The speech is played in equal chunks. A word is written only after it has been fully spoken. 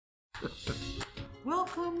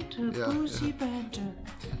Welcome to Boozy Banter.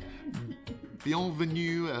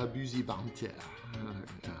 Bienvenue à Boozy Banter.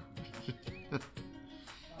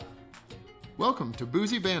 Welcome to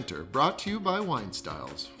Boozy Banter, brought to you by Wine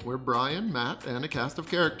Styles, where Brian, Matt, and a cast of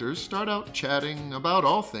characters start out chatting about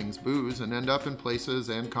all things booze and end up in places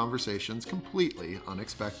and conversations completely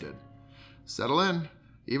unexpected. Settle in.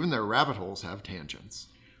 Even their rabbit holes have tangents.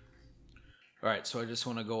 All right, so I just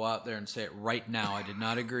want to go out there and say it right now. I did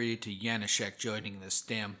not agree to Janacek joining this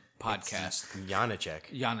damn podcast.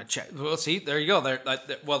 Janacek. Well, see, there you go.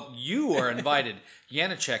 Well, you are invited.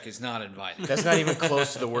 Janacek is not invited. That's not even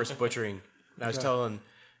close to the worst butchering. I was telling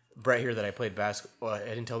Brett here that I played basketball. Well, I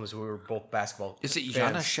didn't tell him this. We were both basketball. Is it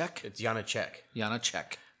fans. Janacek? It's Janacek.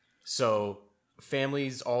 Janacek. So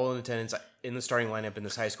families all in attendance in the starting lineup, and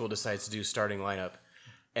this high school decides to do starting lineup.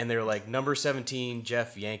 And they're like, number 17,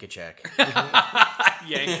 Jeff Yankacek.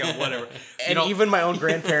 Yanka, whatever. And even my own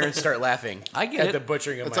grandparents start laughing. I get at it. the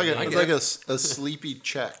butchering of It's my like name. a sleepy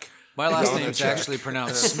Czech. My last Janacek. name's actually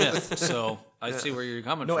pronounced Smith, so I see where you're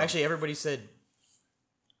coming from. No, actually, everybody said,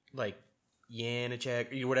 like,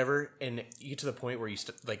 Janacek or whatever, and you get to the point where you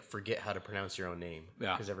forget how to pronounce your own name.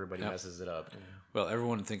 Yeah. Because everybody messes it up. Well,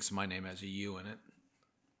 everyone thinks my name has a U in it,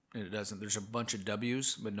 and it doesn't. There's a bunch of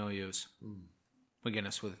W's, but no U's.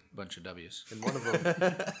 McGinnis with a bunch of W's. And one of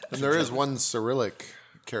them, and there is one Cyrillic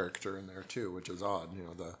character in there too, which is odd. You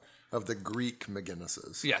know, the Greek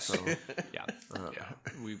McGinnises. Yes. So, Yeah.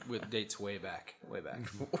 We with dates way back. What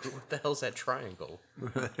the hell's that triangle?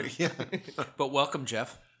 yeah. But welcome,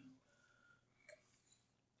 Jeff.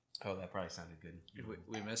 Oh, that probably sounded good.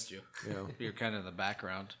 We missed you. Yeah. You're kind of in the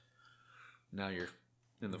background. Now you're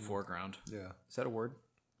in the foreground. Yeah. Is that a word?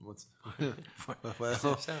 What's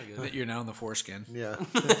Well, sounded good. That you're now in the foreskin. yeah.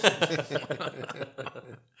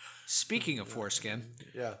 Speaking of foreskin.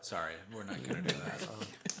 Yeah. Sorry, we're not going to do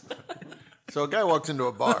that. So a guy walks into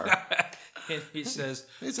a bar. And he says,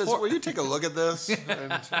 Will you take a look at this? And,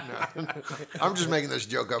 no. I'm just making this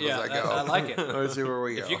joke up as I go. I like it. Let's see where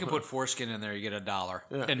we go. If you can put foreskin in there, you get $1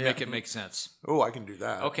 and make it make sense. Oh, I can do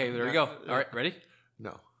that. Okay, there we go. All right, ready?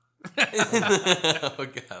 No. Oh,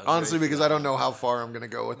 God. Honestly, because I don't know how far I'm going to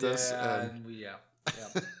go with this. And Yeah.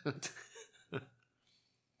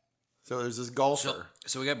 so there's this golfer.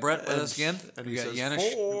 So we got Brett with us again. And We he got says,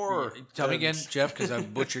 Janish. 4. Tell me again, Jeff, because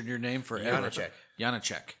I've butchered your name forever. Janacek.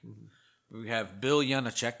 Janacek. We have Bill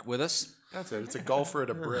Janacek with us. That's it. It's a golfer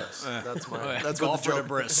at a bris. That's my. That's golfer what the joke. at a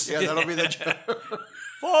bris. Yeah, that'll be the joke.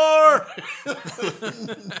 4.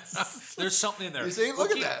 There's something in there. You see?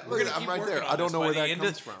 Look at that. Look at that. I'm right there. I don't know where that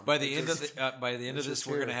comes from. By the end of this, just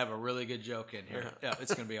we're here. gonna have a really good joke in here. Yeah,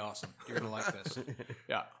 it's gonna be awesome. You're gonna like this.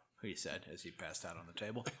 Yeah, he said as he passed out on the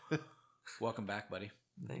table. Welcome back, buddy.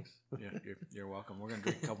 Thanks. You're welcome. We're gonna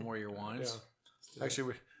drink a couple more of your wines.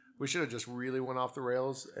 Actually, we should have just really went off the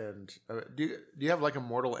rails. And do you have like a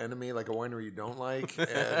mortal enemy, like a winery you don't like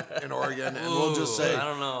in Oregon? And we'll just say, I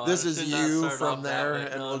don't know. this I is should not you start from off there, that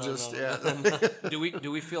way. and No, we'll no, just no.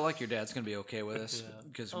 Do we feel like your dad's gonna be okay with us?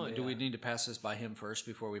 Because Oh, do we yeah. need to pass this by him first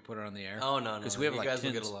before we put it on the air? Oh, no. Because we have You like guys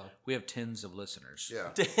will tens. get along. We have tens of listeners. yeah.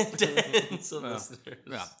 Tens of listeners.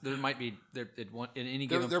 Yeah, there might be at any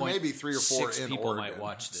given There point. may be 3 or 4 6 in people Oregon, might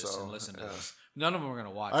watch this so, and listen to yeah. this. None of them are going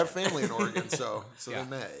to watch. I have it. family in Oregon, so Yeah. they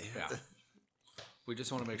may. Yeah, we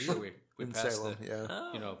just want to make sure we In pass Salem, the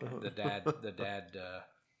yeah. you know the dad the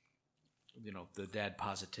dad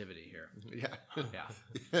positivity here. Yeah. Yeah,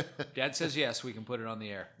 Dad says yes, we can put it on the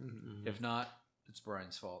air. If not, it's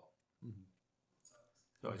Brian's fault.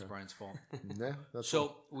 It's always Brian's fault. Yeah, that's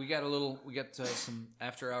So we got some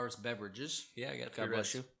after hours beverages. Yeah, I got God 3 bless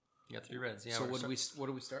reds. you. You got 3 reds. Yeah. So we're what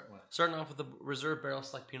are we starting with? starting off with the Reserve Barrel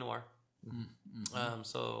Select Pinot Noir.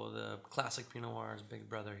 So the classic Pinot Noir is big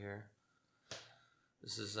brother here.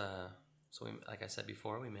 This is so we, like I said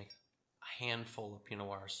before, we make a handful of Pinot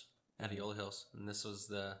Noirs at Eola Hills, and this was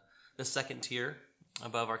the second tier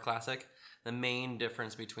above our classic. The main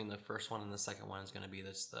difference between the first one and the second one is going to be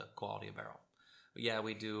the quality of barrel. But yeah,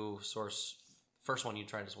 we do source. First one you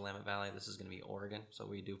tried is Willamette Valley. This is going to be Oregon, so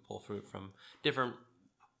we do pull fruit from different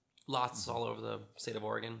lots all over the state of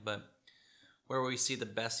Oregon. But where we see the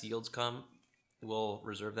best yields come, we'll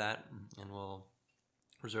reserve that, and we'll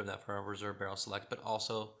reserve that for our Reserve Barrel Select. But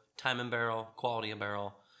also time in barrel, quality of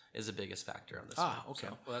barrel is the biggest factor of this. Okay.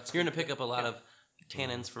 So Well, that's you're going to pick up a lot of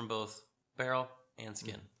tannins from both barrel and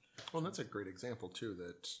skin. Well, that's a great example too.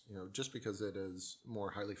 That just because it is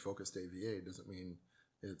more highly focused AVA doesn't mean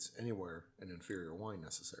it's anywhere an inferior wine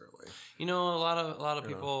necessarily. A lot of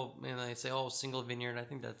people, they say, "Oh, single vineyard." I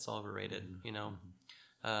think that's overrated.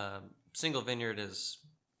 Single vineyard is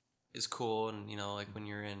cool, and like when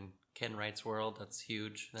you're in Ken Wright's world. That's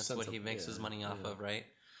huge. That's Sense what he of- makes his yeah, money off yeah. of, right?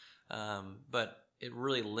 But it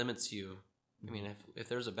really limits you. I mean, if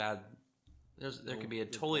there's a bad, there could be a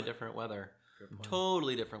totally different weather,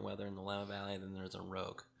 totally different weather in the Lama Valley than there's in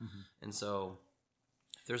Rogue, and so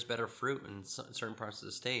if there's better fruit in certain parts of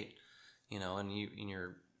the state, you know, and you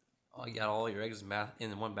got all your eggs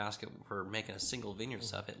in one basket for making a single vineyard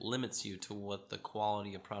stuff, it limits you to what the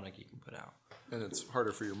quality of product you can put out. And it's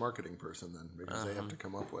harder for your marketing person then because they have to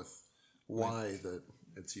come up with why that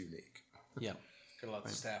it's unique. Yeah. Could let the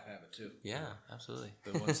staff have it too. Yeah, absolutely.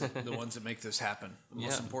 The ones that make this happen. The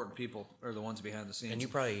most Yeah. important people are the ones behind the scenes. And you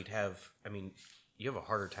probably have, I mean, you have a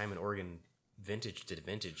harder time in Oregon. Vintage to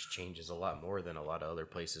vintage changes a lot more than a lot of other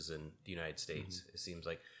places in the United States. It seems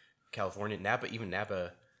like California, Napa,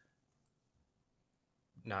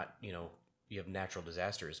 not, you know, you have natural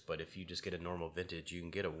disasters, but if you just get a normal vintage, you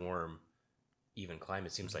can get a warm, even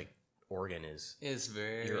climate. It seems like Oregon is, It's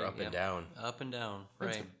very you're up and down. up and down,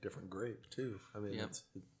 It's right? a different grape too. I mean, Yep.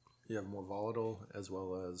 you have more volatile as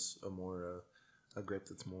well as a more a grape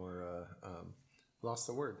that's more lost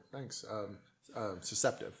the word. Thanks.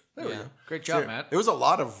 Susceptible. There we Yeah. go. Great job, See, Matt. It was a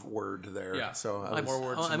lot of word there. Yeah. So I Like was, more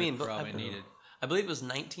words Oh, than I mean, we probably needed. I believe it was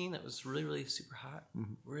 19 that was really, really super hot.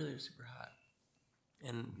 Really super hot.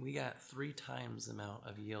 And we got 3 times the amount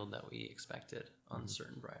of yield that we expected on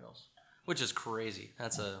certain varietals, which is crazy.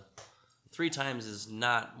 That's 3 times is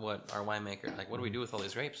not what our winemaker, like, what do we do with all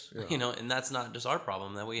these grapes? You know, and that's not just our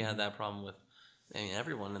problem. That we had that problem with, I mean,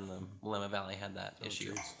 everyone in the Willamette Valley had that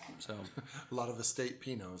issue. So, a lot of estate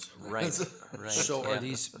Pinots. right, right. So yeah. are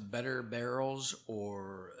these better barrels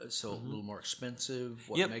or a little more expensive?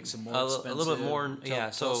 What Yep. makes them more A expensive? little bit more- yeah,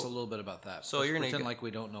 Tell us so- a little bit about that. so Let's you're gonna pretend go- like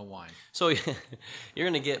we don't know wine. So you're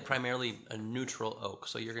going to get primarily a neutral oak.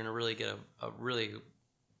 So you're going to really get a really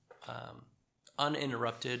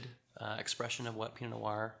uninterrupted expression of what Pinot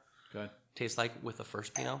Noir Good. tastes like with the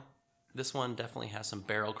first Pinot. This one definitely has some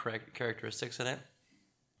barrel characteristics in it,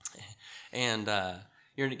 and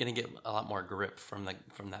you're going to get a lot more grip from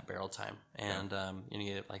that barrel time, and you're going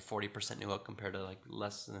to get like 40% new oak compared to like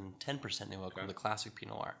less than 10% new oak from the classic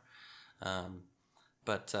Pinot Noir.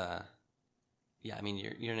 Yeah, I mean,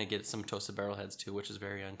 you're going to get some toasted barrel heads too, which is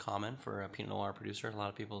very uncommon for a Pinot Noir producer. A lot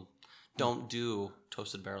of people don't do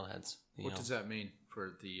toasted barrel heads. What does that mean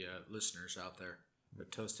for the listeners out there? A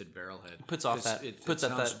toasted barrel head Puts off 'Cause that- It, puts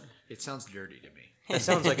it up sounds, that- It sounds dirty to me. That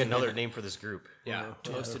sounds like another name for this group. Yeah,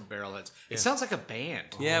 toasted barrel heads. It sounds like a band.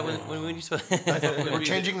 Yeah, when you We're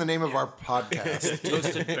changing the name of our podcast.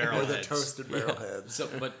 Toasted barrel The heads. Toasted Barrel Heads. So,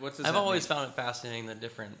 but what does I've that always mean? found it fascinating the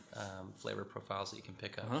different flavor profiles that you can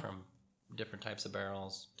pick up from different types of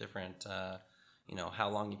barrels, different how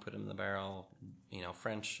long you put them in the barrel,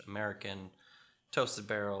 French, American, toasted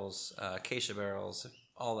barrels, acacia barrels,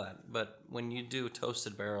 all that. But when you do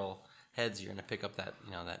toasted barrel heads, you're going to pick up that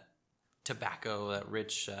that tobacco, that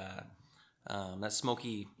rich, that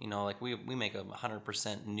smoky. Like we make a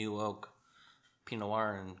 100% new oak Pinot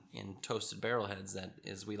Noir in toasted barrel heads. That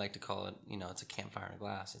is, we like to call it. It's a campfire in a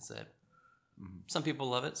glass. It's that. Some people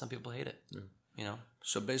love it. Some people hate it.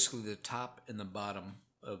 So basically, the top and the bottom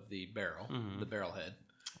of the barrel, the barrel head,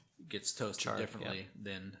 gets toasted Charred, differently.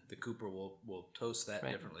 Then the cooper will toast that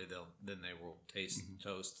Right. differently. Then they will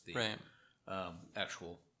toast the Right.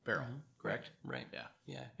 Actual barrel. Correct. Right. Yeah.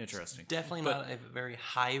 Yeah. Interesting. Definitely But- not a very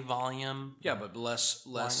high volume. Yeah, but less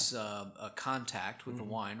contact with the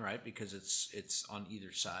wine, right? Because it's on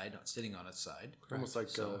either side, sitting on its side. Almost like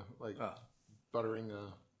buttering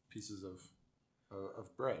pieces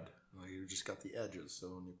of bread. Like you just got the edges, so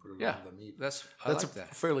when you put it Yeah, on the meat. that's That's like a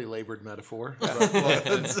that. fairly labored metaphor.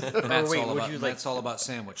 Matt's, wait, all would about, you, like- Matt's all about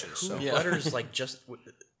sandwiches. So. Butters like just would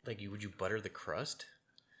you butter the crust?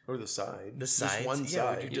 Or the side. The Just sides? one Yeah, would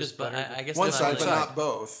side. you You just, but I guess One not side, like- but not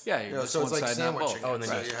both. Yeah, you're just so it's one like side, not both. sandwiching. Oh, and then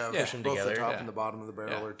so you you have push them both together. the top Yeah. and the bottom of the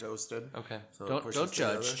barrel Yeah. are toasted. Okay. So it Don't pushes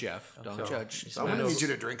judge, together. Jeff. Don't So- judge. I'm going to Matt. need you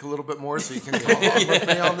to drink a little bit more so you can go along with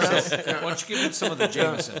me on this. Why don't you give him some of the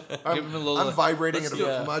Jameson? Give him a little. I'm vibrating let's at do-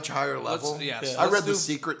 a much higher level. yeah, I let's read The do-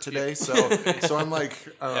 Secret today, so I'm like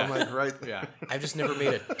right. Yeah. I've just never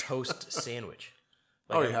made a toast sandwich.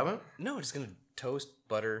 Oh, you haven't? No, just gonna toast,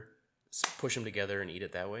 butter, push them together, and eat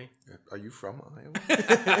it that way. Are you from Iowa?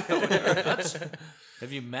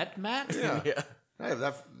 Have you met Matt? Yeah. Yeah. I have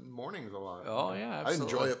that mornings a lot. Oh yeah, I absolutely.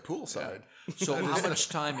 enjoy it poolside. So how much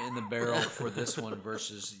time in the barrel for this one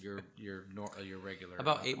versus your regular?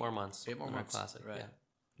 About 8 more months. 8 more on our months, classic. right.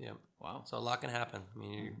 Yeah. Yeah. Wow. So a lot can happen. I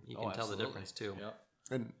mean, you can tell the absolutely. difference too. Yep.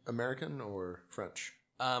 And American or French?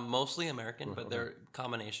 Mostly American, but they're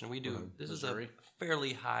combination. We do. This is a Missouri.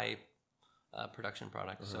 fairly high production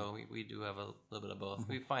product, so we do have a little bit of both.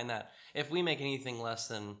 We find that if we make anything less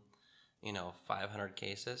than 500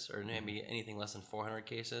 cases, or maybe anything less than 400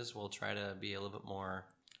 cases. We'll try to be a little bit more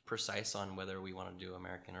precise on whether we want to do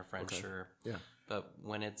American or French, Yeah. but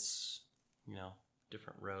when it's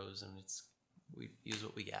different rows, and we use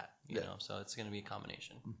what we got, so it's going to be a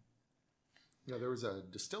combination. Yeah, there was a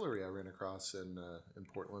distillery I ran across in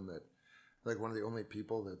Portland that, like, one of the only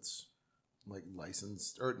people that's like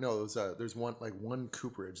licensed, or no, it was, there's one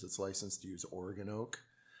cooperage that's licensed to use Oregon oak.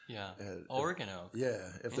 Yeah, Oregon oak. Yeah,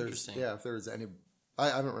 if there's any, I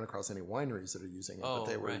haven't run across any wineries that are using it, but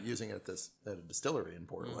they were using it at a distillery in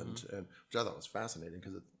Portland, and which I thought was fascinating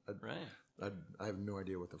because I have no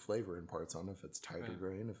idea what the flavor imparts on, if it's tiger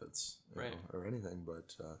grain, if it's or anything,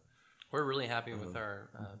 but we're really happy with our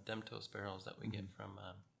Demtos barrels that we get from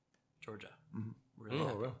Georgia. Really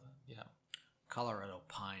happy with that. Yeah. Colorado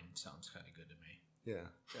pine sounds kind of good to me. Yeah.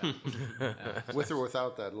 With or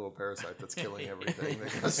without that little parasite that's killing everything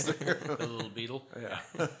that goes through. The little beetle. Yeah.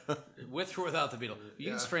 With or without the beetle.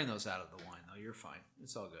 You can strain those out of the wine, though. You're fine.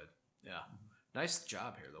 It's all good. Yeah. Nice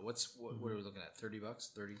job here, though. What are we looking at?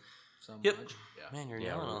 $30? 30 some Yep. much? Yeah. Man, you're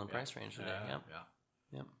nailing on the price range today. Yep.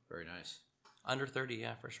 Yeah. Very nice. Under 30,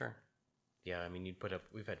 yeah, for sure. Yeah, I mean,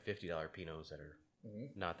 we've had $50 Pinots that are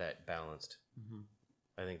not that balanced.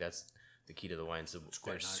 I think that's the key to the wines.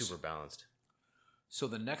 They're super balanced. So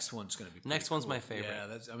the next one's going to be Next one's my favorite.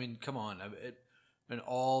 Yeah, come on. In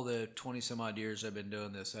all the 20 some odd years I've been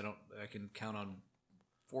doing this, I can count on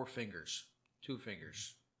 4 fingers, 2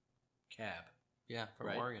 fingers. Cab. Yeah, from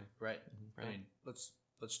right? Oregon. Right. Right. I mean, let's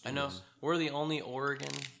do I know this. we're the only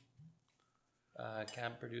Oregon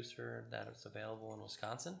cab producer that is available in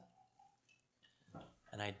Wisconsin.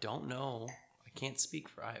 And I don't know. I can't speak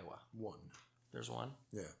for Iowa. One. There's one?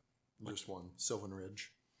 Yeah. Just one. Sylvan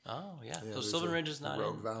Ridge. Oh, yeah. So there's Sylvan Ridge is not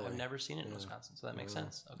Rogue in. Valley. I've never seen it in Wisconsin, so that makes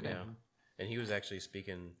sense. Okay. Yeah. And he was actually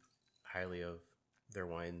speaking highly of their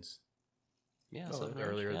wines Sylvan Ridge,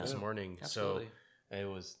 earlier this morning. Absolutely. So it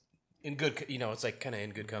was in good, it's like kind of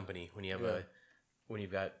in good company when you have when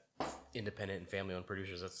you've got independent and family-owned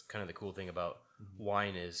producers. That's kind of the cool thing about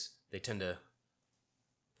wine is they tend to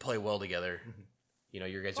play well together.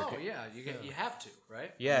 Your guys are. Oh, yeah. You have to,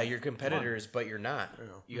 right? Yeah, you're competitors, but you're not.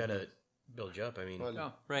 You got to build you up. I mean,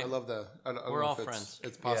 Right. I love that. I don't We're know all if friends.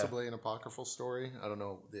 It's possibly an apocryphal story. I don't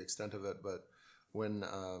know the extent of it, but when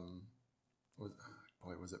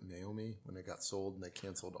was it Naomi when they got sold and they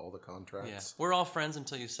canceled all the contracts? Yeah. We're all friends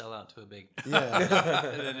until you sell out to a big.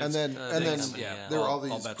 and then yeah. there were all All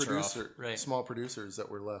these bets are off. Right. small producers that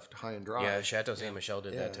were left high and dry. yeah, Chateau Saint Michel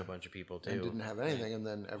did that to a bunch of people too. And didn't have anything, and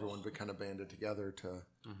then everyone kind of banded together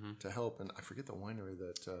to help. And I forget the winery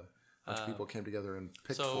that a bunch of people came together and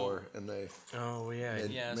picked for, and they. Oh yeah,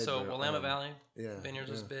 Yeah, made so their Willamette own. Valley Yeah, Vineyards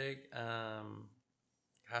was big.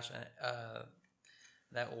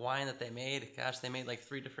 That wine that they made, they made like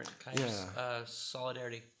 3 different kinds.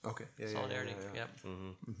 Solidarity. Okay. Solidarity. Yeah. Yep.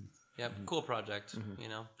 Yep. Cool project.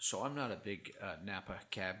 So I'm not a big Napa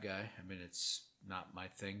cab guy. I mean, it's not my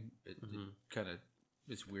thing. It kind of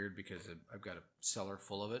it's weird because I've got a cellar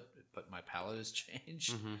full of it, but my palate has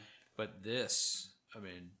changed. But this, I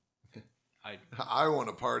mean, I want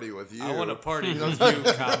to party with you. I want to party with you,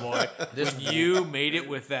 cowboy. You made it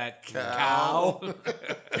with that cow.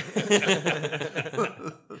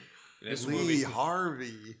 Lee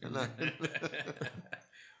Harvey.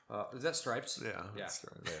 Is that Stripes? Yeah. Yeah. That's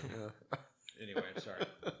right. Yeah. Anyway, sorry.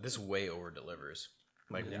 this way over delivers,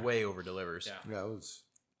 way over delivers. Yeah. Yeah, it was.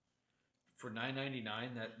 For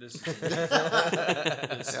 $9.99, this is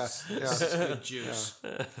good juice.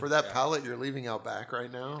 For that palate you're leaving out back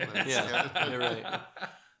right now. Yeah, you're right.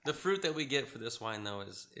 The fruit that we get for this wine though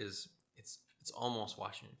is it's almost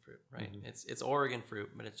Washington fruit, right? It's Oregon fruit,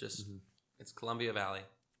 but it's just it's Columbia Valley,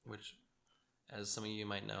 which, as some of you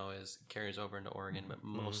might know, carries over into Oregon, but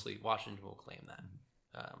mostly Washington will claim that.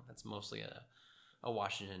 That's mostly a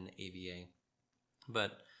Washington AVA,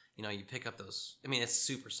 but. You pick up those. I mean, it's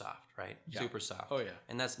super soft, right? Yeah. Super soft. Oh yeah.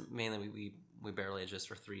 And that's mainly we barrel aged this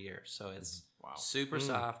for 3 years, so it's Wow. super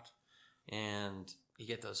soft, and you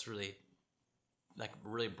get those really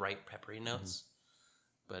bright peppery notes,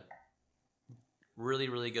 but really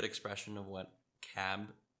really good expression of what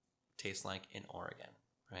cab tastes like in Oregon,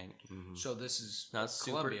 right? So this is Not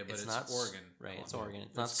Columbia, super, but it's not Oregon. right? It's Columbia. Oregon.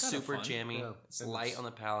 It's not It's kinda super fun. jammy. Yeah. It's And light it's- on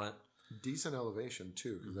the palate. Decent elevation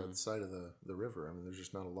too, because that side of the river. I mean, there's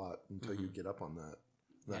just not a lot until you get up on that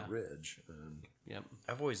Yeah. ridge. And Yep.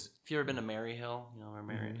 I've always If you've ever been to Maryhill,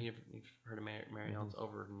 where you've heard of Maryhill, it's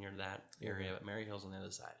over near that area, but Maryhill's on the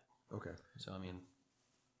other side. okay, So, I mean,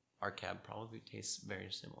 our cab probably tastes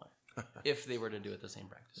very similar if they were to do it the same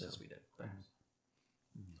practice as we did. But,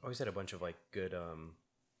 always had a bunch of good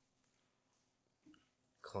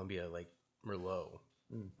Columbia like Merlot.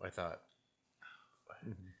 I thought,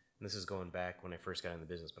 and this is going back when I first got in the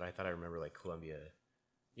business, but I thought I remember like Columbia,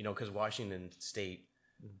 because Washington State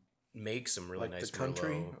makes some really Like nice the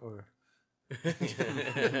country, Merlot. or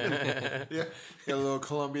yeah, get a little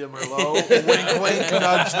Columbia Merlot. Wink, wink,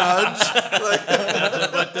 nudge, nudge.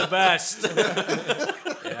 Nothing but the best.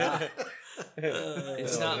 Yeah.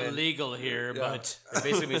 It's not legal here, but It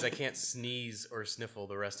basically means I can't sneeze or sniffle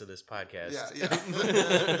the rest of this podcast.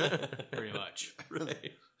 Yeah. pretty much.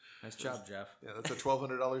 Right. Nice job, Jeff. Yeah, that's a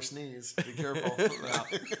 $1,200 sneeze. Be careful.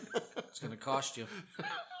 It's going to cost you.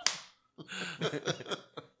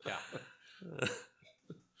 Yeah.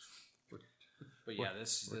 But yeah,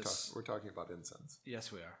 We're talking about incense.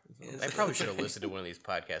 yes, we are. I probably should have listened to one of these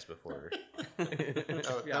podcasts before.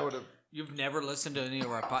 That would have. You've never listened to any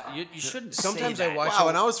of our you shouldn't Sometimes say I that. watch. Wow,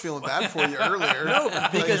 and I was feeling bad for you earlier.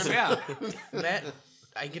 because Yeah. Matt,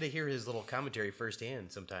 I get to hear his little commentary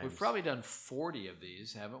firsthand sometimes. We've probably done 40 of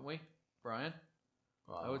these, haven't we, Brian?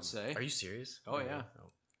 I would say. Are you serious? Oh, yeah. Oh,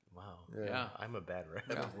 wow. Yeah. I'm a bad rep.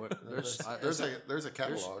 Yeah, There's a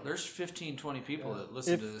catalog. there's 15, 20 people that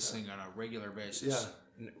listen to this thing on a regular basis.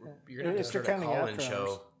 Yeah. You're gonna have to If you're start a counting call-in after show.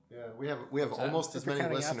 hours. Yeah, we have almost as If you're many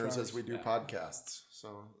counting after listeners hours. as we do podcasts.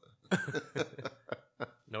 So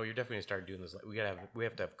No, you're definitely gonna start doing this. We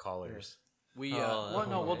have to have callers. We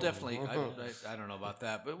Oh, we'll definitely. I don't know about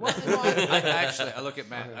that, but I look at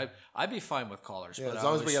Matt. I'd be fine with callers. yeah, but as I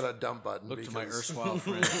long as we always got a dump button. look to my because- erstwhile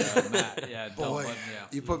friend Matt. Yeah, dump Boy, button, yeah.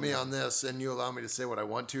 you put me on this, and you allow me to say what I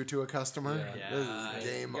want to a customer. Yeah. This Yeah, is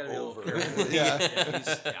game gotta be a little over. careful. yeah,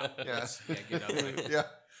 Get up there. yeah.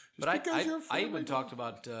 But because you're a I even family talked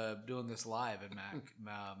about doing this live, and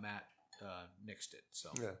Matt nixed it.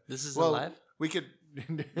 So Yeah. This is Well, live? we could.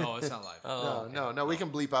 no, it's not live. Oh, No, we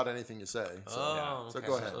can bleep out anything you say. So, Oh, so okay.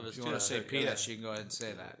 go ahead. So If you want to say penis, you can go ahead and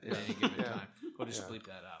say that at any given time. We'll just bleep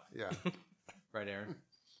that out, Yeah, right, Aaron?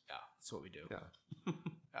 Yeah, that's what we do. yeah.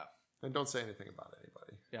 Yeah. And don't say anything about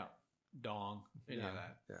anybody. Yeah, dong, any of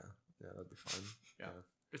that. Yeah, that'd be fine.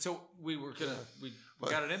 Yeah. So we were gonna we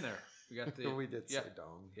got it in there. We got the We did yeah. say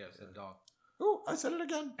dong. Yeah, it said dong. Oh, I said it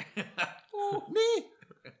again. Oh, knee.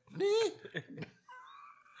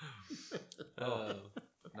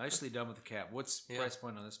 Nicely done with the cap. What's the price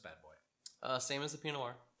point on this bad boy? Same as the Pinot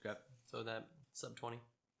Noir. Okay. So that sub 20.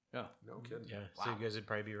 Yeah. No kidding. Yeah. So you guys would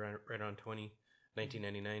probably be right around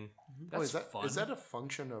 1999. That's fun. Is that a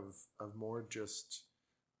function of more just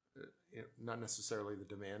not necessarily the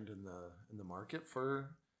demand in the market for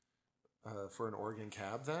an Oregon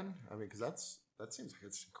cab? Then I mean, because that seems like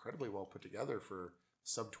it's incredibly well put together for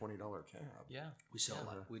sub $20 cab. Yeah. We sell a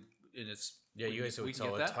lot. And it's You guys we would can sell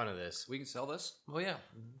get a that? ton of this. We can sell this. Oh, yeah.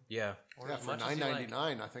 Yeah. Or Yeah, as for much as you like.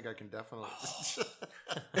 $9.99, I think I can definitely.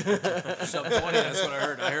 Sub 20. That's what I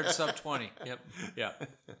heard. I heard sub 20. Yep. Yeah.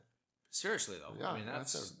 Seriously though, Yeah, I mean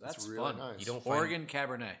that's really fun. nice. You don't find, Oregon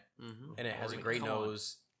Cabernet. Mm-hmm. and it has a Oregon, great come on.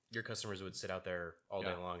 nose. Your customers would sit out there all day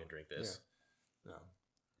Yeah. long and drink this. Yeah.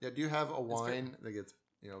 Yeah. Do you have a wine that gets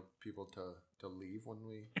people to leave when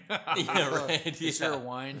we? Yeah, right. Is there a Yeah.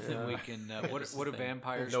 wine that we can? What do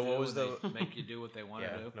vampires No, do? what was when the- they make you do what they want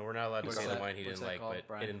to do? No, we're not allowed to What's say that- the wine he what's didn't that like, called, but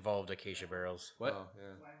Brian? it involved acacia barrels. What? Oh,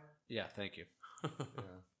 yeah. Yeah, thank you. Yeah.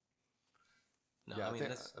 No, Yeah, I mean, I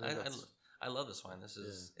think that's, I love this wine. This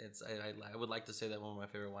is, I would like to say that one of my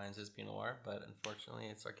favorite wines is Pinot Noir, but unfortunately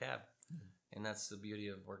it's our cab. And that's the beauty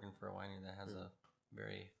of working for a winery that has a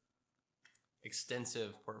very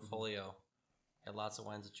extensive portfolio and lots of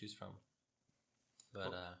wines to choose from.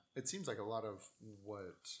 But, It seems like a lot of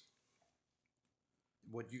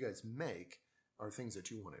what you guys make are things that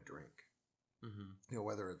you want to drink. mhm,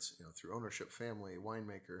 Whether it's through ownership, family,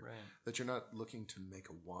 winemaker, right. that you're not looking to make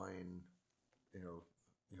a wine,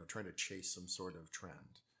 trying to chase some sort of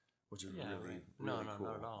trend, which is Yeah, really, right. really No, cool.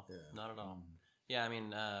 not at all. Yeah. Not at all. Yeah, I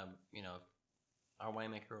mean, our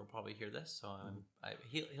winemaker will probably hear this, so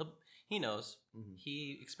he knows. Mhm.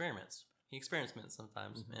 He experiments. He experiments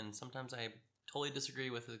sometimes, and sometimes I totally disagree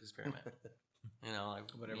with his experiment. Like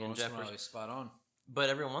But me every and once in a Jeff while, were- he's spot on. but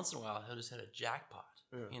every once in a while, he'll just hit a jackpot.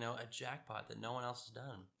 Yeah. A jackpot that no one else has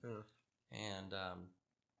done. Yeah. And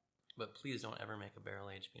but please don't ever make a barrel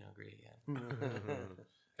aged Pinot Gris again.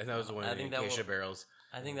 And that was the one I with the think that acacia will- barrels.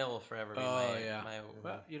 I think that will forever be Oh my, yeah. my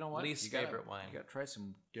Well, you know what? least You gotta- favorite wine. You got to try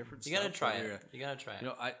some different. You gotta stuff try whether it. You gotta try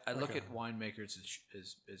it. I look at winemakers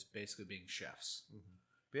as basically being chefs.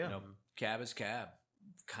 Yeah. Cab is cab.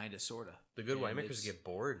 kind of, sort of. The good And winemakers get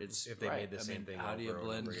bored it's if they right. made the I same mean, thing. how do you over and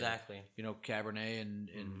blend over again. Exactly. You know, Cabernet and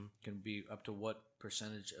can be up to what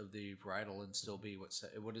percentage of the varietal and still be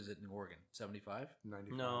what is it in Oregon? 75?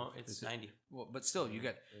 95. No, it's 90. Well, but still, you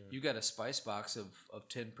got a spice box of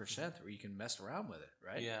 10% where you can mess around with it,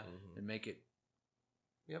 right? Yeah. and make it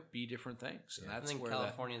be different things, and I that's think where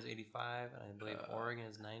California is 85, and I believe Oregon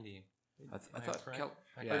is 90. I Am thought correct? yeah,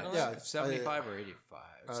 correct on Yeah, that? it's 75 or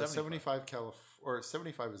 85. 75 or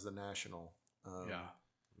 75 is the national. Yeah.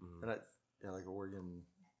 And like Oregon,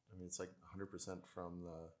 I mean, it's like 100%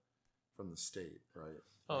 from the state, right?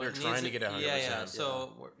 Oh, They're it trying needs to get 100%. Yeah.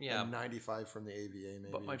 So yeah. And 95 from the AVA,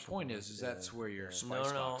 maybe. But my or something point like is that. that's where your Yeah.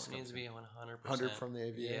 spice No, box it needs to comes be in. 100%. 100 from the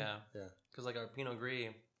AVA. Yeah. Yeah. Because like our Pinot Gris,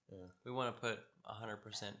 we want to put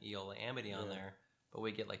 100% Eola Amity on there, but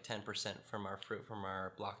we get like 10% from our fruit from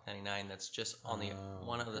our Block 99 that's just on the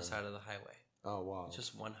one other side of the highway. Oh wow. It's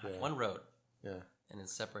just one Yeah. one road, Yeah. and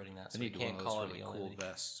it's separating that, I so we need can't one of call those it really Eola cool Amity.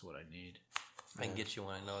 vests. Is what I need. I can get you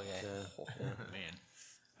one. I know, yeah. Man,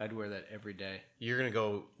 I'd wear that every day. You're gonna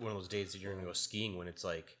go one of those days that you're gonna go skiing when it's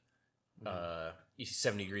like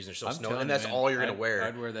 70 degrees and there's still snow, telling and you, that's man, all you're gonna wear.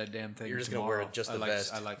 I'd wear that damn thing. You're just gonna wear tomorrow. just I the like,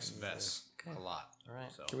 vest. I like vests a lot. All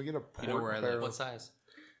right. So Can we get a port know where I live. barrel? What size?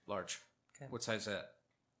 large. Okay. What size is that?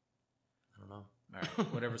 I don't know. All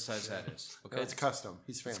right, whatever size that is. Okay. It's custom.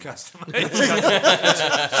 He's family. Custom.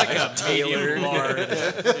 It's like a Tailored. medium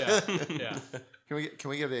large. Yeah. Can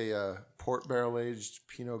we get a port barrel aged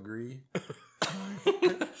Pinot Gris?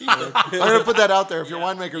 I'm gonna put that out there. If your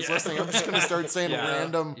winemaker's listening, I'm just gonna start saying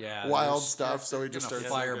random wild there's- stuff. So we just Gonna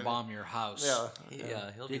start firebomb your house. Yeah.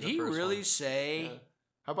 Yeah, he'll be Did the he first really one. say?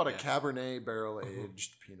 How about a Cabernet barrel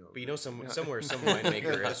aged Pinot? But you know, somewhere some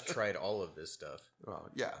winemaker has tried all of this stuff. Well,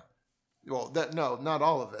 yeah. Well, not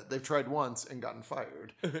all of it. They've tried once and gotten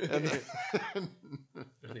fired. And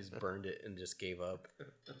He's burned it and just gave up.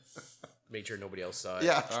 Made sure nobody else saw it.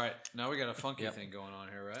 yeah. All right, now we got a funky thing going on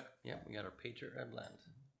here, right? Yep, we got our Patriot Red Blend.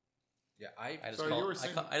 Yeah, I just Sorry, call you were it,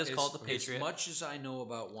 saying- I just call it the Patriot. As much as I know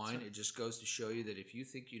about wine, it just goes to show you that if you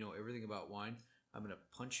think you know everything about wine, I'm going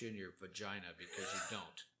to punch you in your vagina because you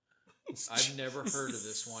don't. I've never heard of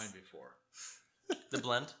this wine before. The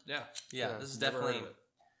blend. Yeah. Yeah, this is never heard definitely. of it.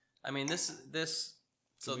 I mean, this.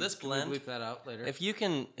 So this Can blend. we bleep that out later? If you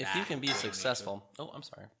can be successful. Oh, I'm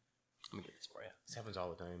sorry. Let me get this for you. This happens all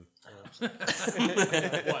the time.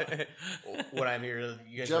 When I'm here,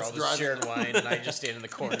 you guys Jeff's are all just sharing wine, and I just stand in the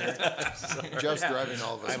corner. Jeff's driving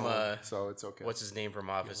all of us I'm, home, so it's okay. What's his name from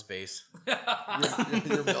Office Space?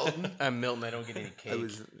 You're Milton? I'm Milton. I don't get any I cake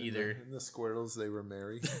was either. In the Squirtles, they were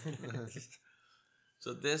merry.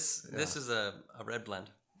 So this is a red blend.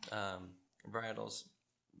 Varietals.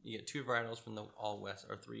 You get two varietals from the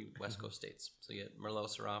three West Coast states. So you get Merlot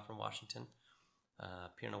Syrah from Washington,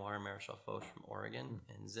 Pinot Noir and Marichal Foch from Oregon,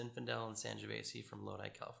 and Zinfandel and Sangiovese from Lodi,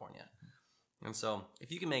 California. And so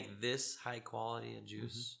if you can make this high quality of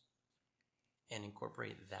juice and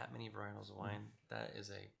incorporate that many varietals of wine, that is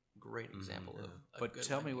a great example of. A but good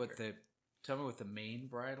tell me what winemaker. the main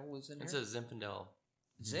varietal is in here. It's a Zinfandel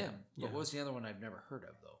Zim. Yeah. But what was the other one I've never heard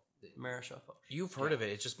of though? Marichal Foch. You've heard of it.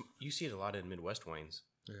 It's just you see it a lot in Midwest wines.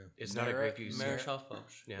 Yeah. It's not a grape you see. Marichal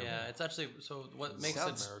Foch. Yeah. Yeah, it's actually so. What makes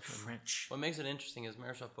Sounds it French. What makes it interesting is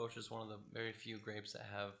Marichal Foch is one of the very few grapes that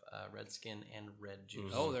have red skin and red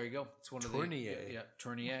juice. Oh, there you go. It's one of Tournier. the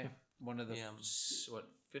Tournier. One of the Yeah.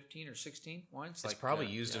 15 or 16 wines. It's probably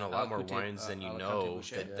used in a lot more wines than you know.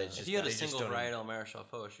 If you had a single varietal Marichal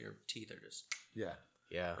Foch, your teeth are just Yeah.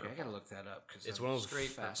 Yeah. Okay, I gotta look that up because It's one of those straight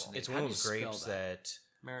fascinating. It's one of those grapes that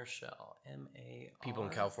Marichal M-A-R. people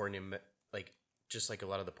in California like, just like a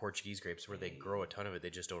lot of the Portuguese grapes where they grow a ton of it, they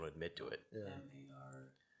just don't admit to it. Yeah.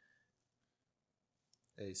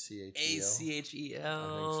 ACHEL.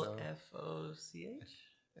 ACHEL I think FOCH.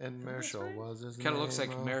 And Marichal was his name. kind of looks like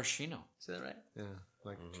maraschino. Is that right? Yeah.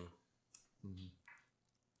 Like.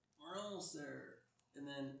 We're almost there. And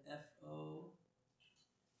then F-O.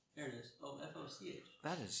 There it is. Oh, F-O-C-H.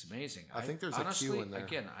 That is amazing. I think there's a Q honestly, in there.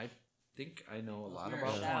 Again, I think I know a lot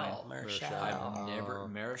about Marichal. wine. Marichal. I've never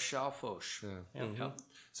Marichal Foch. Yeah. Yep.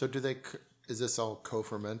 So is this all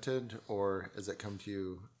co-fermented or does it come to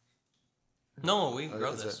you? No, we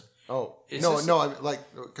grow is this. it- Oh Is no, this- no! I'm like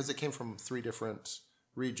because it came from 3 different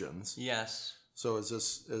regions. Yes. So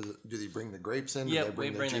do they bring the grapes in? Do Yeah, they we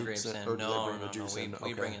bring the juice grapes in. Or do No, they bring no, the juice no. in?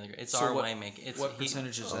 We bring Okay. in the grapes. It's So our what- winemaking. It's What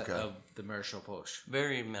percentage is that Okay. of the Marichal Foch?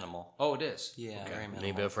 Very minimal. Oh, it is. Yeah, Okay. very minimal.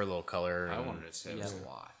 Maybe for a little color. I and- wanted to say it was Yeah. a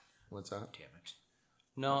lot. What's that? Damn it.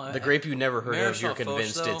 No, The grape you never heard of, you're Marichal Foch,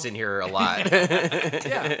 convinced though- it's in here a lot.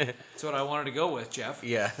 Yeah, that's what I wanted to go with, Jeff.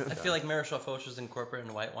 Yeah. I feel like Marichal Foch is incorporated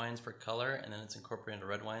into white wines for color, and then it's incorporated into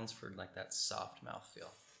red wines for like that soft mouthfeel.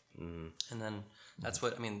 And then that's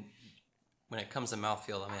what I mean. When it comes to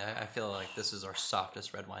mouthfeel, I mean, I feel like this is our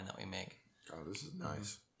softest red wine that we make. Oh, this is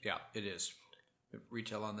nice. Yeah, it is. The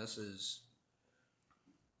retail on this is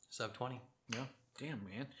Sub 20. yeah. Damn,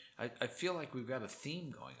 man. I feel like we've got a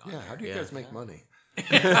theme going on. Yeah, how do you Yeah. guys make money?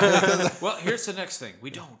 Well, here's the next thing. We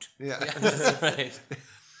don't. Yeah. That's right.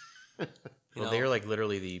 Well, they're like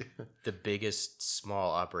literally the biggest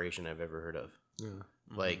small operation I've ever heard of. Yeah.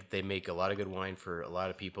 Like they make a lot of good wine for a lot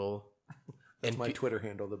of people. That's And my pe- Twitter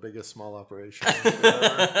handle, the biggest small operation.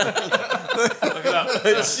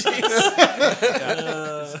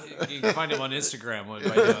 You can find him on Instagram by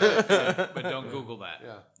doing it, but don't Google that.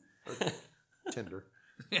 Yeah. Or Tinder.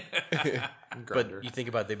 But Grindr. you think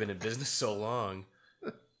about they've been in business so long,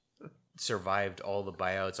 survived all the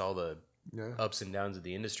buyouts, all the Yeah. ups and downs of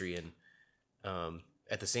the industry, and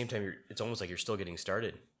at the same time, it's almost like you're still getting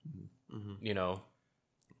started. You know,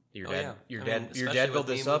 your Oh, dad, yeah. your I dad, mean, your especially dad built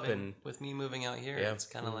with me this up, moving- and with me moving out here, Yeah. it's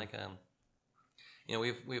kind of like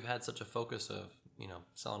we've had such a focus of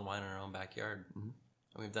selling wine in our own backyard, and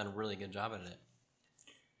we've done a really good job at it.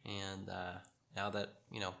 And now that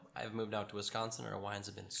I've moved out to Wisconsin, our wines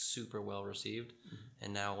have been super well received,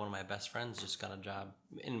 and now one of my best friends just got a job,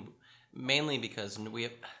 and mainly because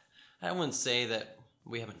I wouldn't say that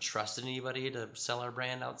we haven't trusted anybody to sell our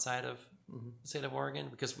brand outside of the state of Oregon,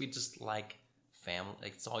 because we just like family.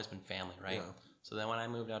 Like, it's always been family, right? Yeah. So then when I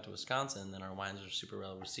moved out to Wisconsin, then our wines are super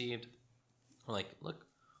well received. We're like, look,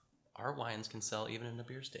 our wines can sell even in a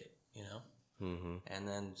beer state, And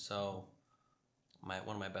then so one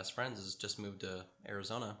of my best friends has just moved to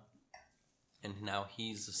Arizona, and now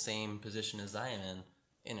he's the same position as I am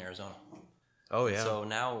in Arizona. oh yeah, So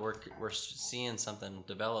now we're seeing something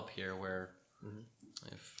develop here where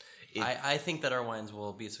I think that our wines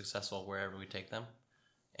will be successful wherever we take them,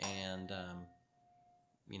 and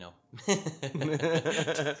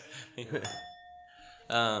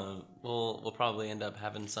we'll probably end up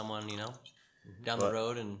having someone down the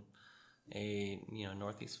road, and a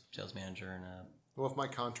Northeast sales manager, and Well, if my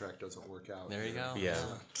contract doesn't work out. there you go. yeah.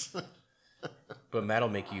 But Matt'll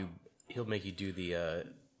he'll make you do the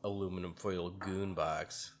aluminum foil goon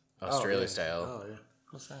box, Australia yeah. style. Oh, yeah.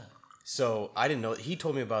 What's that? So I didn't know. He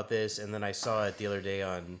told me about this, and then I saw it the other day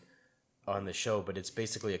on the show. But it's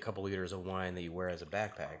basically a couple liters of wine that you wear as a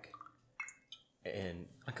backpack. And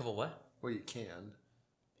A couple what? Well, you can.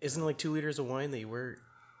 isn't it like 2 liters of wine that you wear?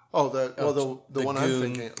 Oh, the the one Goon. I'm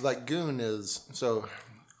thinking, like Goon is so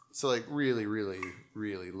like really, really,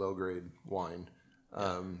 really low grade wine,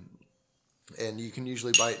 and you can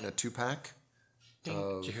usually buy it in a 2-pack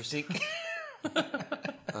Cheers.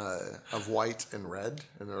 of white and red,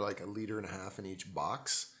 and they're like 1.5 liters in each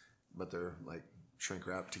box, but they're like shrink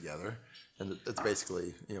wrapped together, and it's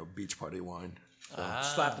basically beach party wine.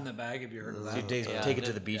 Slap in the bag. Have you heard of that? You take it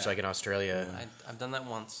to the beach like in Australia. I've done that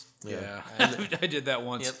once. Yeah, I did that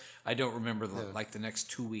once. Yep. I don't remember the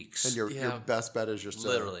next 2 weeks. And your Yeah. best bet is just to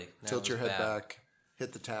Literally. That tilt was your head bad. back,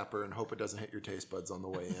 hit the tapper, and hope it doesn't hit your taste buds on the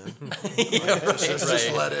way in. Just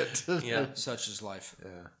Just let it. Yeah. Such is life.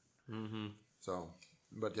 Yeah. So,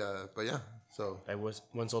 but yeah. So, I once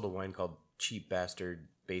sold a wine called Cheap Bastard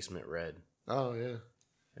Basement Red. oh yeah.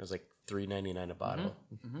 It was like $3.99 a bottle.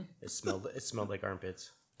 It smelled like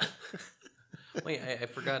armpits. Wait, I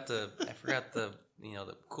forgot the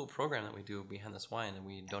the cool program that we do behind this wine, and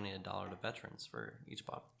we donate $1 to veterans for each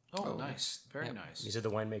bottle. Oh, nice. Very nice. You said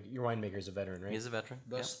your winemaker is a veteran, right? He's a veteran.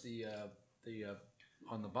 Thus the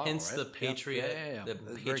on the bottle, Hence right? the patriot, the That's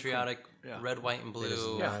very patriotic cool. Yeah. red, white, and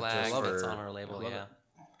blue not flag just that's for- on our label. love Yeah,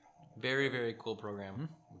 very very cool program.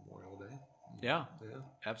 Memorial Day. Yeah, Yeah.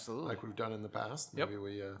 absolutely. Like we've done in the past. Yep. Maybe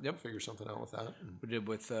we Yep. figure something out with that. We did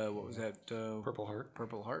with what was that? Purple Heart.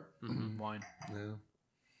 Purple Heart wine. Yeah.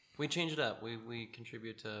 We change it up. We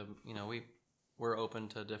contribute to we're open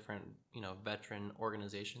to different veteran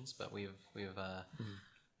organizations, but we've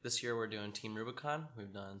this year we're doing Team Rubicon.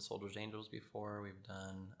 We've done Soldiers Angels before. We've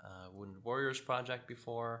done Wounded Warriors Project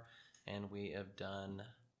before, and we have done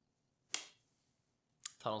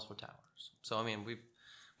Tunnels for Towers. So I mean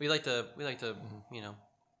we like to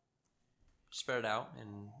spread it out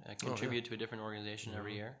and contribute to a different organization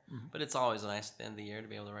every year. But it's always nice at the end of the year to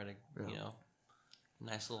be able to write a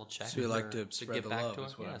nice little check. So we like for- to spread give the back love. to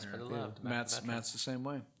Is it. what Yeah, I'm spread the hearing. love. to back Matt's the veterans. the same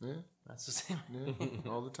way. Yeah. That's the same.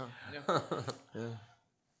 Yeah. All the time. Yeah.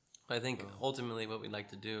 But I think ultimately what we'd like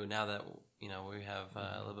to do now that we have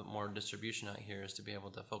a little bit more distribution out here is to be able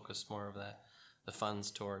to focus more of the funds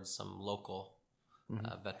towards some local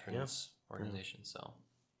veterans organization. So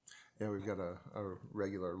Yeah, we've got a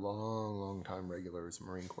regular, long time regular is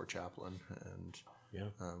Marine Corps chaplain, and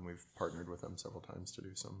we've partnered with them several times to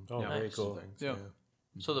do some very cool. things. Yeah.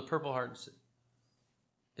 So the Purple Hearts,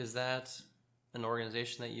 is that an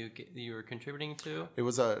organization that you were contributing to? It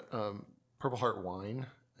was a Purple Heart wine,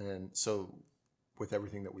 and so with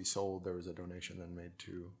everything that we sold, there was a donation then made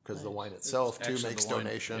to, because the wine itself too actually makes the wine,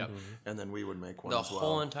 donation, yep. and then we would make one The as well.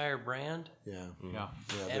 whole entire brand? Yeah, Yeah.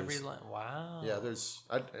 Every there's- line? Wow. yeah. There's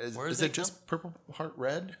Where's is they it just Purple Heart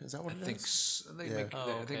Red? Is that what I it think is? they Yeah. make, Oh, I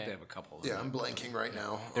think okay. they have a couple. Of Yeah, them. I'm blanking right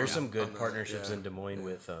now. There's some on good that. partnerships Yeah. in Des Moines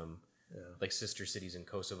with like sister cities in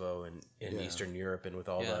Kosovo and in Eastern Europe, and with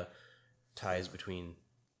all Yeah. the ties between.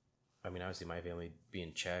 I mean, obviously my family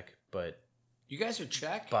being Czech, but You guys are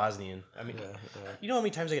Czech? Bosnian. I mean, you know how many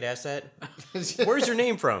times I get asked that? Where's your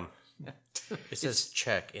name from? It says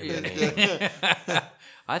Czech in the name.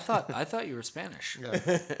 I thought you were Spanish. Yeah.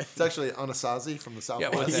 It's actually Anasazi from the Yeah,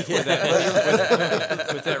 Southwest.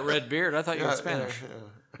 with that red beard, I thought you were Spanish.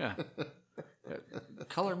 Yeah.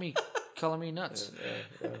 Color me nuts.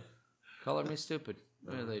 Color me stupid.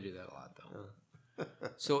 Well, they do that a lot though.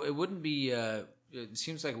 So it wouldn't be. It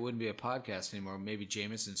seems like it wouldn't be a podcast anymore. Maybe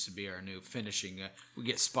Jameson should be our new finishing. We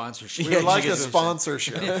get sponsorship. We would like a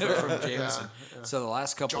sponsorship. from Jameson. So the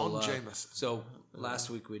last couple, John Jameson. So last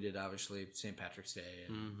week we did obviously St. Patrick's Day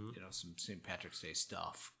and some St. Patrick's Day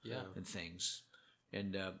stuff, and things.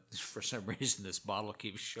 And for some reason, this bottle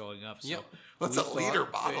keeps showing up. So Yep. What's we a liter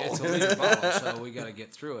bottle? It's a liter bottle, so we got to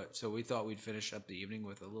get through it. So we thought we'd finish up the evening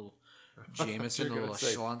with a little Jameson, a gonna little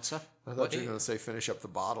say- Schlanza. I thought you were going to say finish up the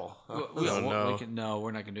bottle. No,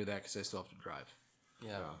 we're not going to do that because I still have to drive.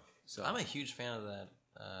 Yeah. So I'm a huge fan of that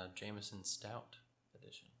Jameson Stout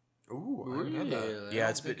edition. Ooh, I haven't had that. Yeah,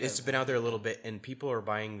 it's been out there a little bit, and people are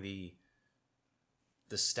buying the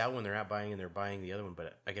stout one. They're not buying, and they're buying the other one.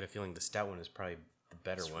 But I get a feeling the stout one is probably the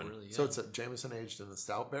better one. Really So good. it's a Jameson aged in the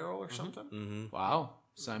stout barrel or something? Mm-hmm. Wow,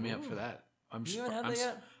 sign me up for that. You haven't had that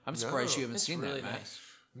yet? I'm surprised you haven't It's seen really that, Matt. nice.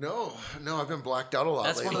 No, I've been blacked out a lot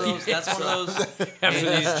That's one lately. of those. That's one of those. After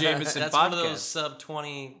these Jameson That's one of podcasts. those sub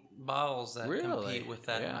 20 bottles that Really? compete with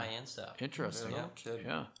that Yeah. high end stuff. Interesting. Yeah. kidding.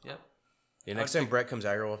 Yeah. Yep. Yeah, next time Brett comes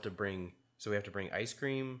out here, we'll have to bring. So we have to bring ice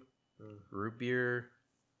cream, root beer,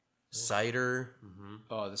 cider.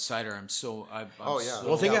 Oh, the cider. I'm so. I'm Oh, yeah. so-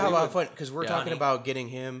 Well, think Yeah, of how we about would- fun because we're Yeah. talking Honey. about getting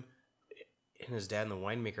him and his dad and the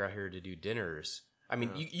winemaker out here to do dinners. I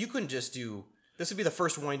mean, you couldn't just do. This would be the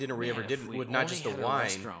first wine dinner we Man, ever did if we with not only just the had a wine.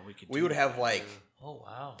 restaurant, we could We do would have that. like Oh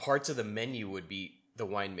wow. parts of the menu would be the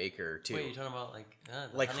winemaker too. Wait, you're talking about like the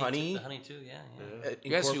Like honey? Too, the honey too. Yeah. You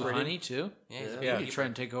guys do Incorporated- honey too? Yeah. He's a Yeah. You try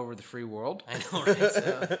and take over the free world? I know,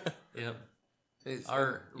 right? Yep. He's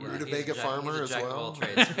Our a rutabaga he's farmer he's a as jack of all well.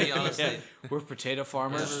 trades. He honestly, We're potato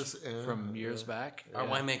farmers Yeah. from years back. our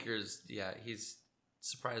winemaker's he's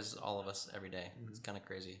surprises all of us every day. It's kind of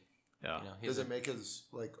crazy. Yeah. You know, Does it make his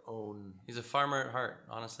own? he's a farmer at heart.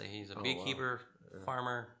 Honestly, he's a beekeeper,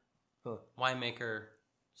 farmer, winemaker,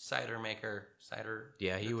 cider maker, cider.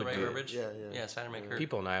 Yeah, he is that would the right do it. verbiage? Yeah. Cider maker.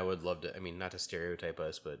 People and I would love to. I mean, not to stereotype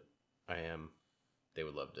us, but they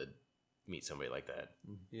would love to meet somebody like that.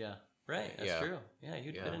 Yeah. Right. That's Yeah. true. Yeah,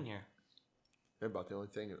 you'd fit Yeah. in here. About the only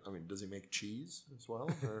thing. I mean, does he make cheese as well?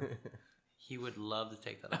 Or? He would love to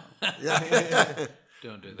take that on. yeah.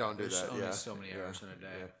 Don't do that. Don't do There's that, only yeah. so many hours in a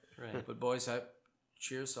day. Right. But boys,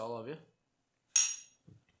 cheers to all of you.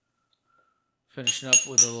 Finishing up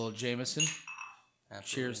with a little Jameson. Absolutely.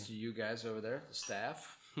 Cheers to you guys over there, the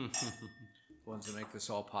staff, the ones that make this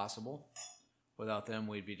all possible. Without them,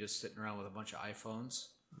 we'd be just sitting around with a bunch of iPhones,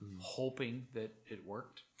 hoping that it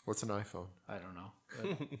worked. What's an iPhone? I don't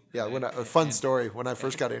know. Yeah, a fun story. When I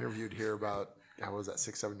first got interviewed here about, how was that,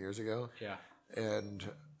 6-7 years ago? Yeah. And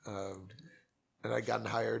I'd gotten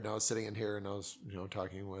hired, and I was sitting in here, and I was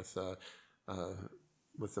talking with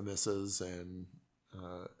the missus and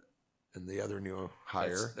the other new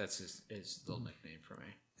hire. That's his little nickname for me.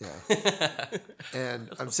 Yeah. And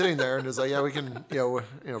I'm sitting there, and it's like, yeah, we can,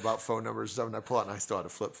 about phone numbers and stuff. And I pull out, and I still had a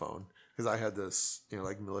flip phone because I had this,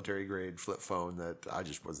 like military grade flip phone that I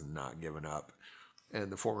just was not giving up.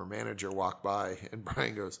 And the former manager walked by, and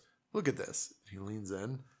Brian goes, "Look at this." He leans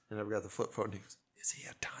in, and I've got the flip phone. And he goes, "Is he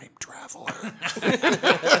a time traveler?"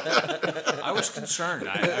 I was concerned.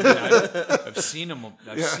 I've seen them.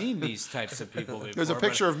 I've seen these types of people before. There's a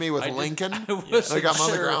picture of me with Lincoln. I wasn't Like I'm on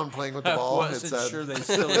the sure- ground playing with the ball. I wasn't sure they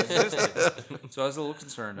still existed. So I was a little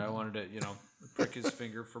concerned. I wanted to, prick his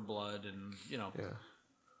finger for blood and, Yeah.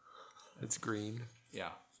 It's green. yeah.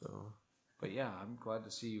 So, But yeah, I'm glad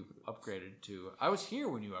to see you upgraded to. I was here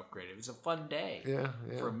when you upgraded. It was a fun day. Yeah,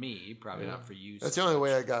 yeah. For me, probably not for you. That's so the only much.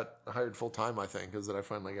 way I got hired full time, I think, is that I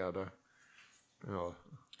finally got a.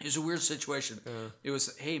 It was a weird situation. It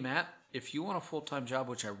was, hey Matt, if you want a full time job,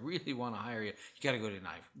 which I really want to hire you, you got to go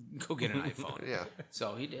get an iPhone. Yeah.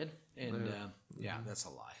 So he did, and that's a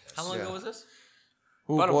lie. How long ago was this?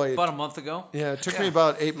 Oh About, boy. about a month ago. Yeah, it took me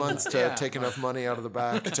about 8 months to Yeah. take enough money out of the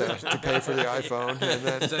back to pay for the iPhone, and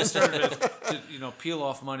then I started to peel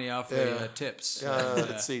off money off the tips.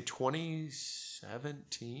 let's see,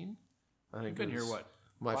 2017. I think You've been it here was- what?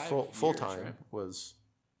 My 5 full years, time right? was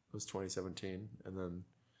 2017, and then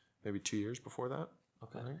maybe 2 years before that.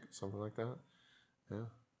 Okay, I think something like that.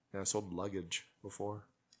 Yeah, I sold luggage before.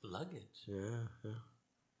 Luggage. Yeah.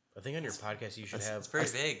 I think on your podcast you should have It's very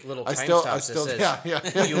vague. little I time still, stops that says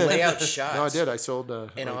yeah. you lay out shots. No, I did. I sold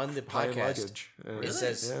And on the high-end podcast, luggage. And, it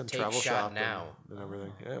says, and "Take travel shot shop now." and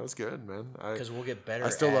everything. Yeah, it was good, man. Because we'll get better. I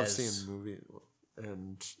still love as- seeing movies,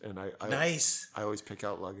 and I Nice. I always pick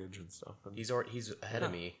out luggage and stuff. And He's ahead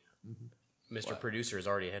of me. Mr. Producer is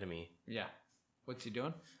already ahead of me. Yeah. What's he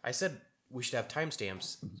doing? I said we should have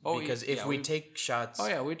timestamps Oh, because yeah, if we we- take shots, Oh,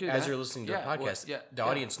 yeah, we do as that. you're listening to Yeah, the well, podcast, yeah, the yeah.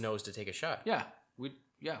 audience knows to take a shot. Yeah.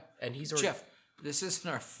 And he's already Jeff, this isn't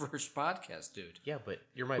our first podcast, dude. Yeah, but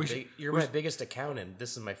you're my biggest accountant.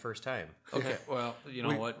 This is my first time. Okay, well, you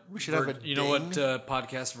know what? we should have a You know what,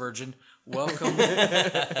 podcast virgin? Welcome.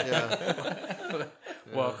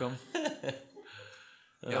 Welcome.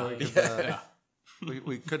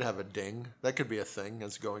 we could have a ding. That could be a thing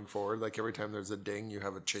that's going forward. Like every time there's a ding, you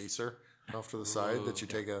have a chaser off to the side that you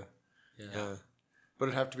take a. But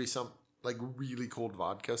it'd have to be some like really cold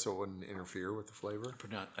vodka, so it wouldn't interfere with the flavor.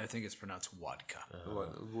 I think it's pronounced vodka.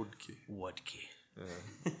 Vodka. Vodka.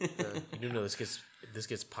 You do know this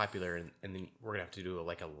gets popular, and then we're gonna have to do a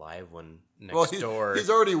live one next Well, door. he's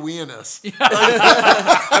already weeing us.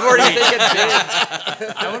 I'm already thinking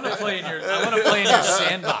bids. I want to play in your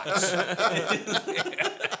sandbox.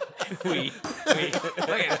 Look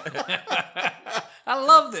at it. I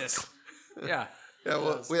love this. Yeah. Yeah,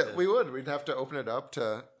 well, we would. We'd have to open it up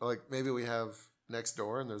to maybe we have next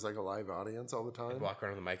door and there's like a live audience all the time. Walk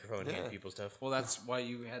around with the microphone and hand people stuff. Well, that's why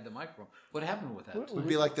you had the microphone. What happened with that? We'd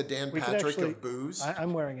be like the Dan we could Patrick actually- of booze.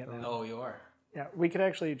 I'm wearing it now. Oh, you are. Yeah, we could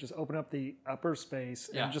actually just open up the upper space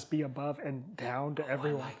Yeah. and just be above and down to I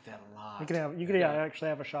everyone. like that a lot. You could actually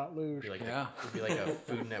have a shot luge. It'd Yeah. be like a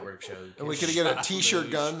Food Network show. and we could get a t-shirt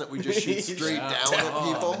gun that we just shoot straight down at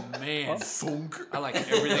people. Oh, man. Thunk. I like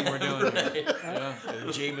everything we're doing here. Yeah.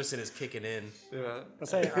 Jameson is kicking in. Yeah. I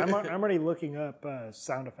say I'm already looking up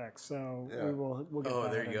sound effects, so we'll get. Oh,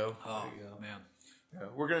 that there you in. go. Oh, man. Yeah,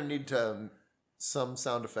 we're gonna need some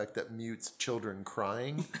sound effect that mutes children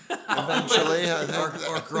crying eventually.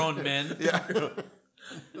 Or grown men. Yeah.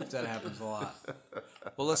 That happens a lot.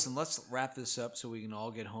 Well, listen, let's wrap this up so we can all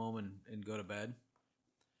get home and go to bed.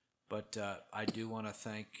 But I do want to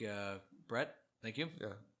thank Brett. Thank you. Yeah.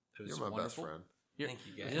 It was You're my wonderful. best friend. Thank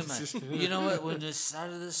you guys. You know what? When I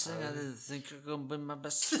started this thing, I didn't think you're gonna be my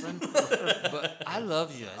best friend, but I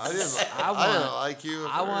love you. I didn't like you.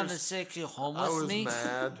 At I want to first. take you home I with was me,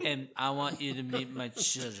 mad. and I want you to meet my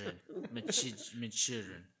children, my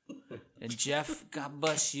children. And Jeff, God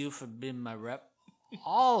bless you for being my rep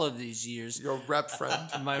all of these years. Your rep friend.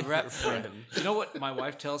 My rep friend. You know what my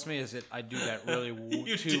wife tells me is that I do that really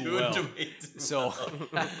too well. So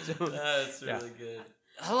That's really good.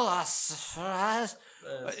 hello,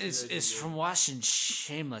 it's from watching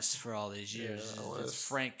Shameless for all these years. It's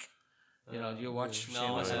Frank. You know, do you watch no,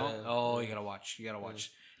 Shameless I at all? haven't. Oh, you gotta watch. You gotta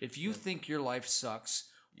watch. If you think your life sucks,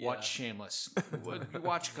 watch Shameless.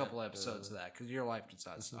 Watch a couple episodes of that because your life does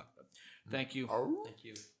not suck. But thank you. Thank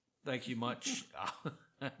you. Thank you much.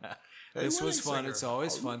 This was fun. It's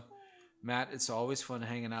always fun. Matt, it's always fun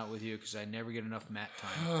hanging out with you because I never get enough Matt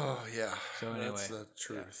time. Oh yeah. So anyway, that's the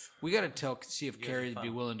truth. We got to see if Carrie would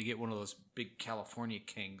be willing to get one of those big California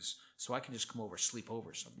kings so I can just come over, sleep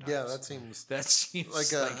over sometimes. Yeah, that seems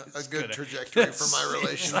like like it's a good gonna- trajectory for my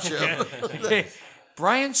relationship. Hey,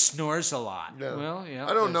 Brian snores a lot. Yeah. Well, yeah.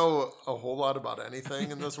 I don't know a whole lot about anything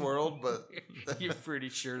in this world, but You're pretty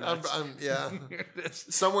sure I'm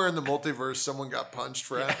that's... somewhere in the multiverse, someone got punched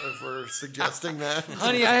for suggesting that.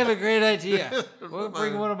 Honey, I have a great idea. We'll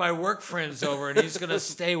bring one of my work friends over, and he's going to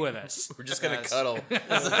stay with us. We're just gonna cuddle.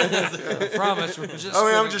 I promise. We're just I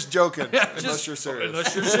mean, I'm gonna- just joking. Unless Just- you're serious.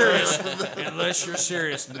 Unless you're serious. Unless you're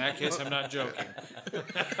serious. In that case, I'm not joking.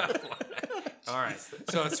 All right.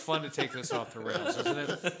 So it's fun to take this off the rails, isn't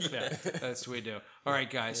it? Yeah, that's what we do. All right,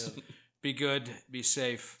 guys. Be good, be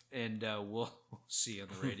safe, and we'll see you on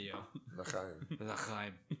the radio. L'chaim.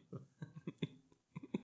 L'chaim.